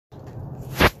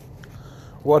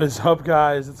What is up,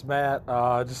 guys? It's Matt.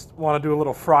 Just want to do a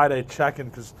little Friday check-in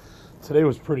because today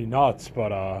was pretty nuts, but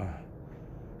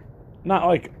not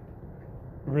like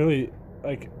really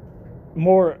like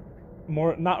more,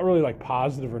 not really like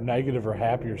positive or negative or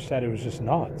happy or sad. It was just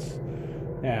nuts.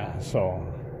 Yeah. So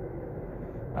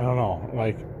I don't know.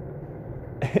 Like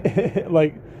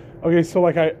okay. So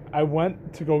like I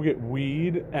went to go get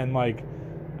weed and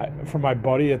from my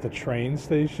buddy at the train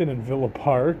station in Villa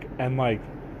Park and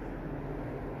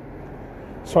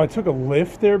so I took a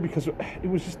lift there because it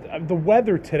was just the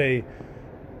weather today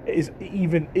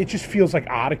it just feels like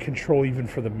out of control even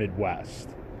for the Midwest.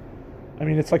 I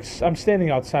mean, it's like I'm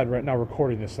standing outside right now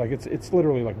recording this. Like it's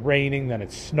literally like raining, then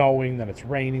it's snowing, then it's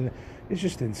raining. It's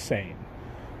just insane.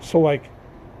 So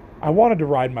I wanted to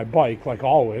ride my bike like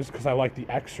always because I like the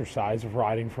exercise of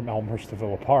riding from Elmhurst to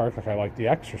Villa Park. Like I like the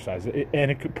exercise,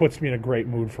 and it puts me in a great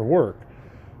mood for work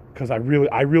because I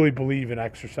really believe in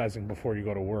exercising before you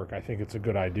go to work. I think it's a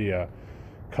good idea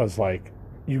because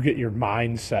you get your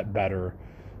mindset better,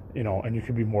 and you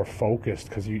can be more focused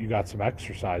because you got some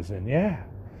exercise in. Yeah,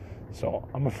 so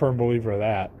I'm a firm believer of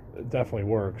that. It definitely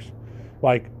works.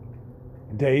 Like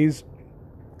days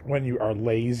when you are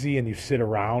lazy and you sit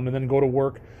around and then go to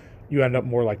work, you end up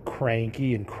more like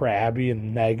cranky and crabby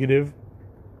and negative.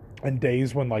 And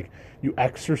days when you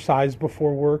exercise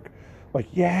before work,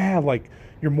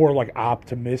 you're more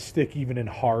optimistic even in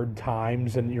hard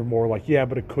times, and you're more yeah,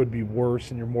 but it could be worse,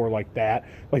 and you're more like that,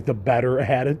 like the better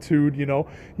attitude.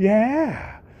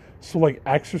 Yeah. So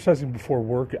exercising before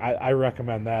work, I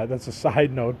recommend that. That's a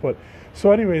side note. But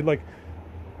so anyway,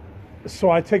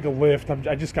 so I take a lift.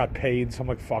 I just got paid, so I'm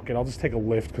like, fuck it. I'll just take a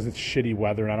lift because it's shitty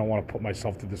weather and I don't want to put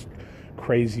myself through this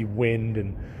crazy wind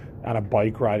and on a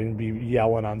bike ride and be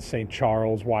yelling on St.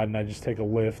 Charles. Why didn't I just take a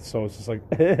lift? So it's just like,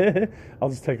 I'll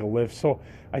just take a lift. So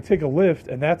I take a lift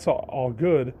and that's all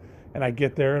good. And I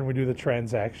get there and we do the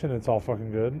transaction. And it's all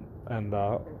fucking good. And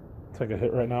take a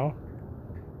hit right now.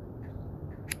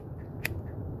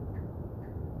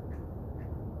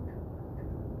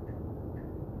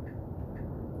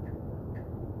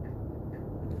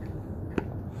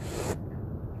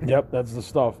 Yep, that's the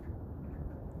stuff.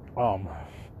 Um,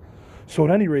 so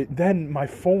at any rate, then my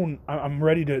phone, I'm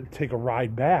ready to take a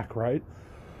ride back, right?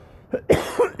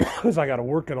 Because I got to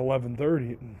work at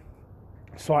 11:30.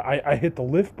 So I hit the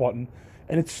lift button,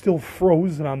 and it's still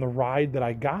frozen on the ride that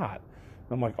I got.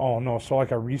 And I'm like, oh no. So I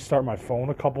restart my phone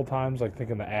a couple times,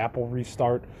 thinking the app will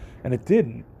restart, and it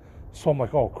didn't. So I'm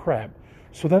like, oh crap.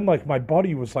 So then my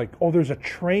buddy was like, oh, there's a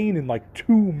train in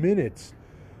 2 minutes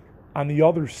on the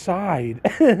other side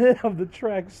of the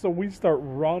tracks. So we start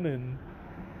running.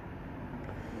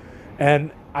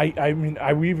 And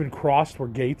we even crossed where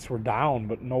gates were down,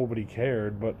 but nobody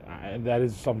cared. But that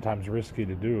is sometimes risky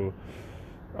to do.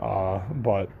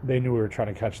 But they knew we were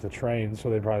trying to catch the train,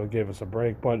 so they probably gave us a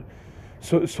break. But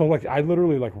so I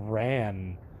literally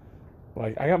ran.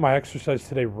 I got my exercise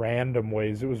today random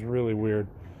ways. It was really weird.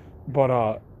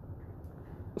 But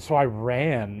so I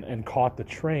ran and caught the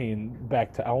train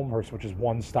back to Elmhurst, which is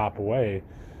one stop away.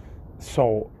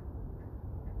 So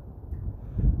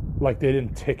they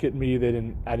didn't ticket me.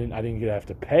 I didn't have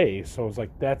to pay. So it was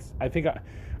I think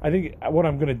what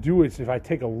I'm gonna do is if I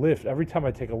take a lift, every time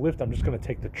I take a lift, I'm just gonna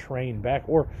take the train back,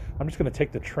 or I'm just gonna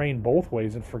take the train both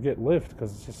ways and forget lift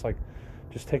because it's just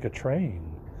just take a train.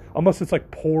 Unless it's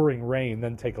pouring rain,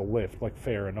 then take a lift.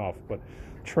 Fair enough, but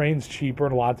train's cheaper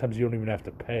and a lot of times you don't even have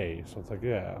to pay. So it's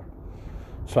yeah.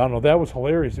 So I don't know. That was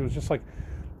hilarious. It was just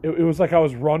it was I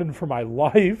was running for my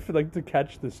life to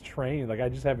catch this train. I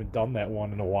just haven't done that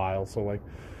one in a while. So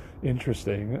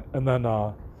interesting. And then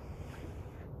so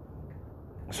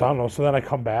I don't know. So then I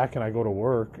come back and I go to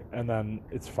work, and then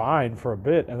it's fine for a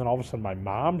bit, and then all of a sudden my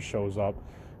mom shows up,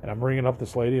 and I'm ringing up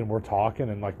this lady, and we're talking,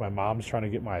 and my mom's trying to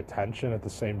get my attention at the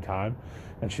same time,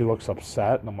 and she looks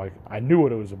upset, and I'm like, I knew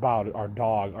what it was about. Our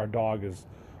dog is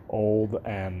old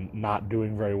and not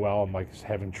doing very well, and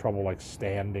having trouble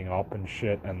standing up and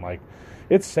shit, and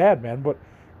it's sad, man. But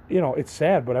it's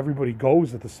sad, but everybody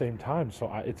goes at the same time,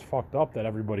 so it's fucked up that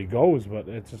everybody goes, but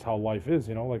it's just how life is,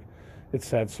 it's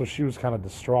sad. So she was kind of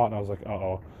distraught, and I was like,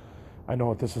 uh-oh, I know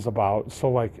what this is about.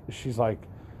 So she's like,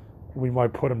 we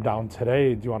might put him down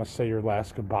today. Do you want to say your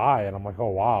last goodbye? And I'm like, oh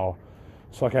wow.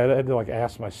 So I had to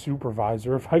ask my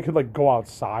supervisor if I could go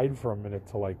outside for a minute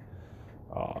to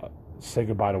say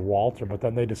goodbye to Walter. But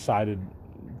then they decided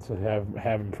to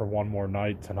have him for one more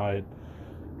night tonight,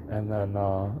 and then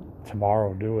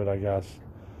tomorrow do it, I guess.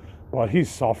 But he's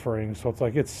suffering, so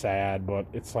it's sad, but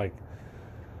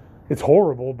it's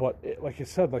horrible. But like I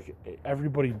said,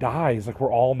 everybody dies.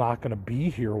 We're all not going to be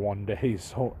here one day,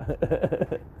 so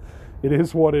it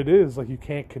is what it is. Like, you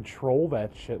can't control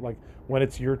that shit. Like, when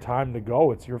it's your time to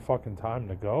go, it's your fucking time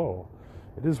to go.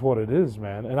 It is what it is,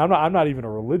 man. And I'm not even a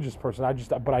religious person.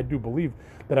 But I do believe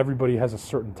that everybody has a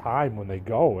certain time when they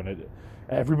go, and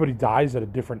everybody dies at a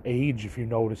different age. If you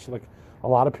notice, like, a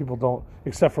lot of people don't,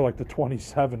 except for like the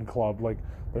 27 club. Like,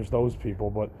 there's those people,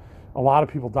 but a lot of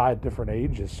people die at different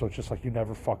ages. So it's just like you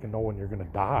never fucking know when you're gonna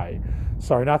die.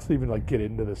 Sorry, not to even like get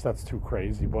into this. That's too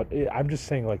crazy. But I'm just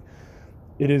saying, like,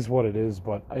 it is what it is.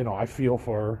 But I feel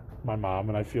for my mom,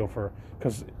 and I feel for,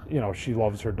 because she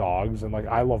loves her dogs, and like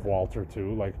I love Walter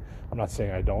too. Like, I'm not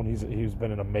saying I don't. He's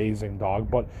been an amazing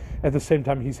dog, but at the same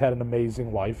time he's had an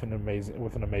amazing life and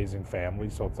with an amazing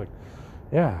family. So it's like,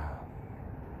 yeah.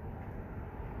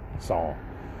 So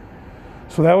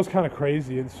that was kind of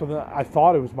crazy, and so then I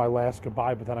thought it was my last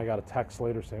goodbye, but then I got a text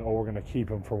later saying, "Oh, we're gonna keep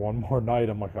him for one more night."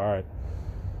 I'm like, all right,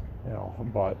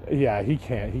 but yeah, he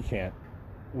can't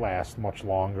last much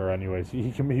longer. Anyways,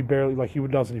 he barely, like, he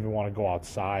doesn't even want to go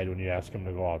outside when you ask him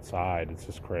to go outside. It's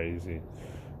just crazy.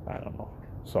 I don't know.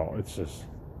 So it's just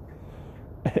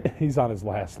he's on his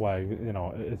last leg.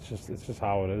 It's just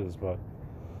how it is. But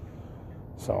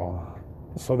so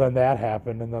then that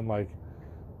happened, and then like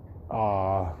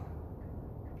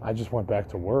I just went back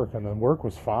to work, and then work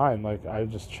was fine. Like, I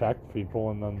just checked people,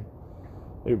 and then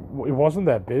it wasn't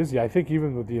that busy. I think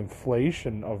even with the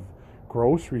inflation of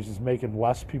groceries is making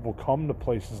less people come to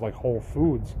places like Whole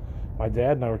Foods. My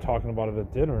dad and I were talking about it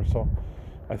at dinner, so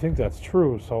I think that's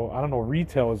true. So I don't know.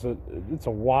 Retail it's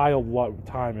a wild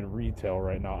time in retail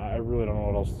right now. I really don't know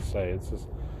what else to say.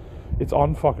 It's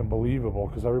unfucking believable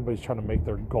because everybody's trying to make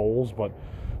their goals, but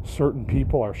certain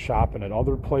people are shopping at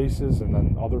other places, and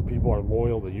then other people are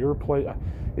loyal to your place.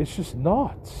 It's just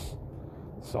nuts.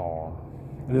 So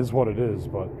it is what it is,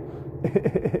 but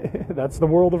that's the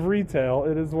world of retail.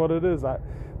 It is what it is.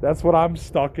 That's what I'm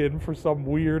stuck in for some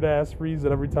weird ass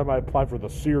reason. Every time I apply for the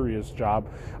serious job,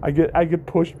 I get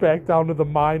pushed back down to the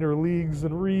minor leagues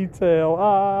in retail.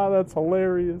 That's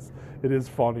hilarious. It is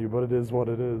funny, but it is what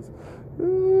it is.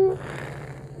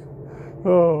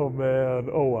 Oh man.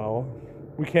 Oh well.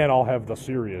 We can't all have the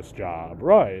serious job.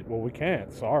 Right. Well, we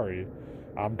can't. Sorry.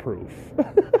 I'm proof.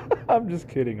 I'm just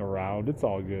kidding around. It's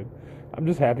all good. I'm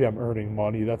just happy I'm earning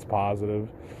money. That's positive.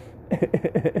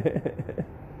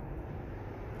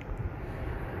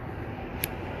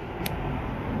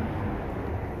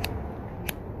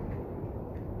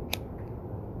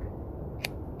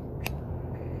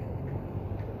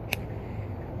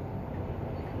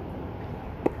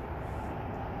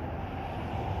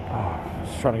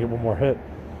 Just trying to get one more hit.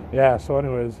 Yeah, so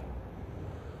anyways,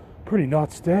 pretty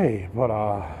nuts day, but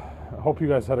I hope you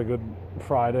guys had a good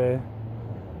Friday.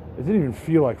 It didn't even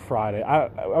feel like Friday. I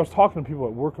was talking to people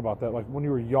at work about that. Like, when you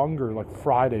were younger, like,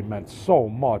 Friday meant so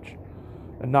much,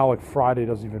 and now, like, Friday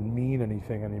doesn't even mean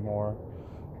anything anymore.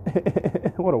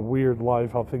 What a weird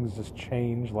life, how things just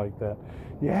change like that.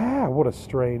 Yeah, what a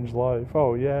strange life.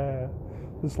 Oh yeah,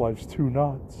 this life's too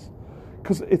nuts.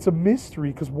 Because it's a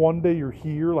mystery, because one day you're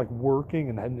here, like, working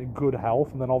and in good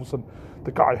health, and then all of a sudden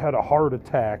the guy had a heart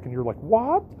attack, and you're like,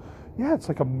 what? Yeah, it's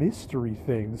like a mystery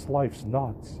thing. This life's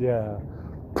nuts. Yeah.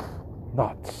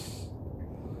 Nuts.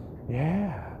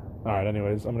 Yeah. All right,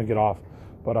 anyways, I'm going to get off.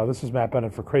 But this is Matt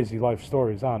Bennett for Crazy Life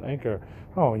Stories on Anchor.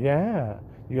 Oh, yeah.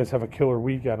 You guys have a killer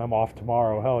weekend. I'm off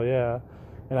tomorrow. Hell yeah.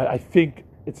 And I think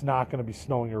it's not going to be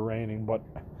snowing or raining, but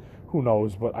who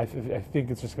knows? But I think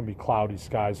it's just going to be cloudy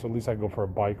skies, so at least I can go for a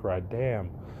bike ride.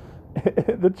 Damn.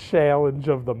 The challenge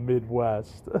of the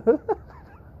Midwest.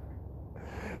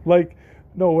 Like,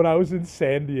 no, when I was in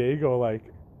San Diego, like,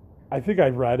 I think I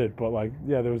read it, but, like,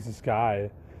 yeah, there was this guy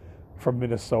from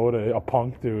Minnesota, a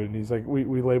punk dude, and he's like,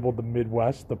 we labeled the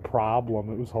Midwest the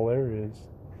problem. It was hilarious.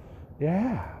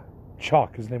 Yeah.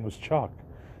 Chuck. His name was Chuck.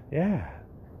 Yeah.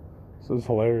 So it was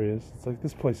hilarious. It's like,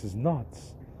 this place is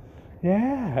nuts.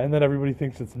 Yeah. And then everybody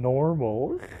thinks it's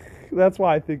normal. That's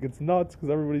why I think it's nuts, because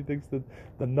everybody thinks that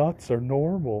the nuts are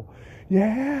normal.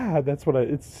 Yeah,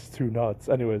 it's too nuts.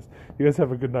 Anyways, you guys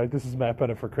have a good night. This is Matt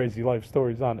Bennett for Crazy Life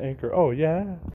Stories on Anchor. Oh, yeah.